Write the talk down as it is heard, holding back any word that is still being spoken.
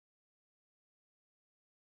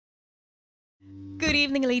Good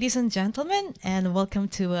evening, ladies and gentlemen, and welcome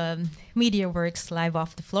to Media Works Live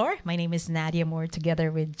Off the Floor. My name is Nadia Moore, together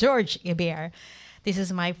with Georges Hebert. This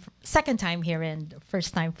is my second time here and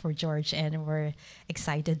first time for George, and we're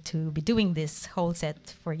excited to be doing this whole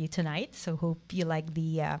set for you tonight. So hope you like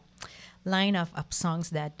the line of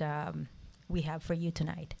songs that we have for you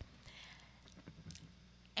tonight.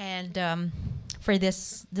 And for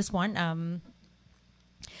this one,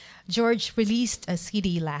 George released a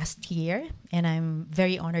CD last year, and I'm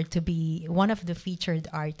very honored to be one of the featured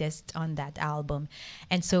artists on that album.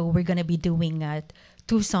 And so we're going to be doing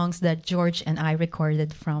two songs that George and I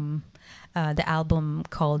recorded from the album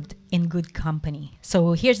called In Good Company.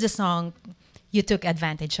 So here's the song, You Took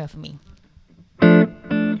Advantage of Me.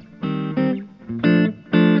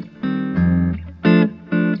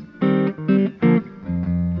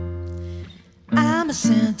 A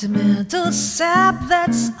sentimental sap,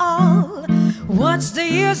 that's all. What's the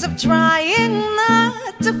use of trying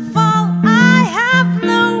not to fall? I have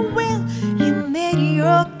no will. You made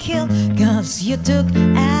your kill, 'cause you took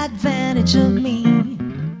advantage of me.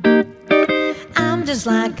 I'm just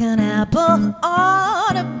like an apple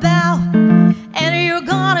on a bough, and you're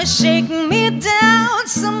gonna shake me down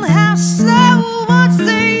somehow. So what's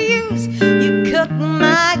the use? You cooked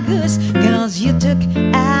my goose, 'cause you took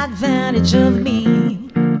advantage of me.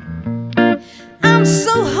 I'm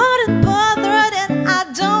so hot and bothered, and I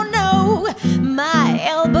don't know my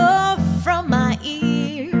elbow from my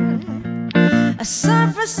ear. I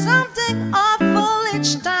suffer something awful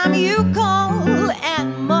each time you call,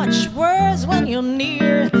 and much worse when you're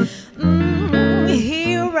near.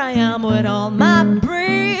 Here I am with all my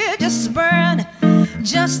bridges burned,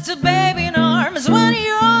 just a baby in arms when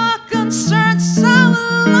you're concerned. So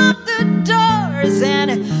lock the doors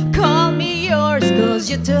and call me yours,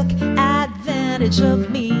 'cause you took advantage of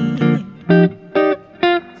me.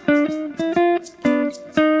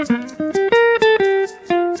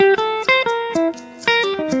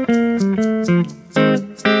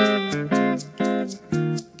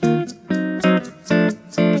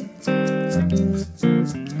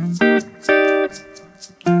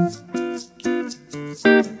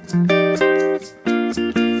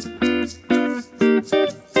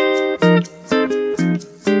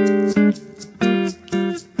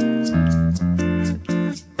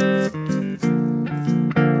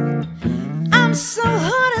 I'm so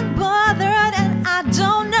hot and bothered, and I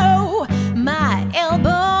don't know my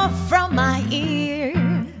elbow from my ear.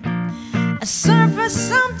 I suffer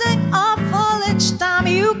something awful each time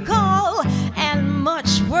you call, and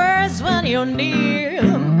much worse when you're near.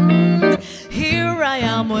 Here I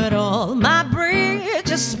am with all my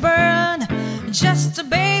bridges burned, just a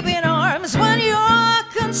baby in arms when you're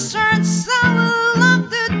concerned. So lock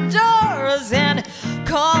the doors and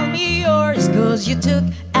call me yours, 'cause you took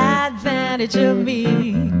advantage of me.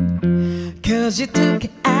 'Cause you took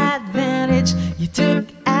advantage, you took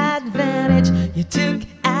advantage, you took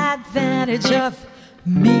advantage of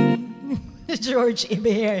me. Georges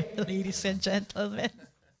Hebert, ladies and gentlemen.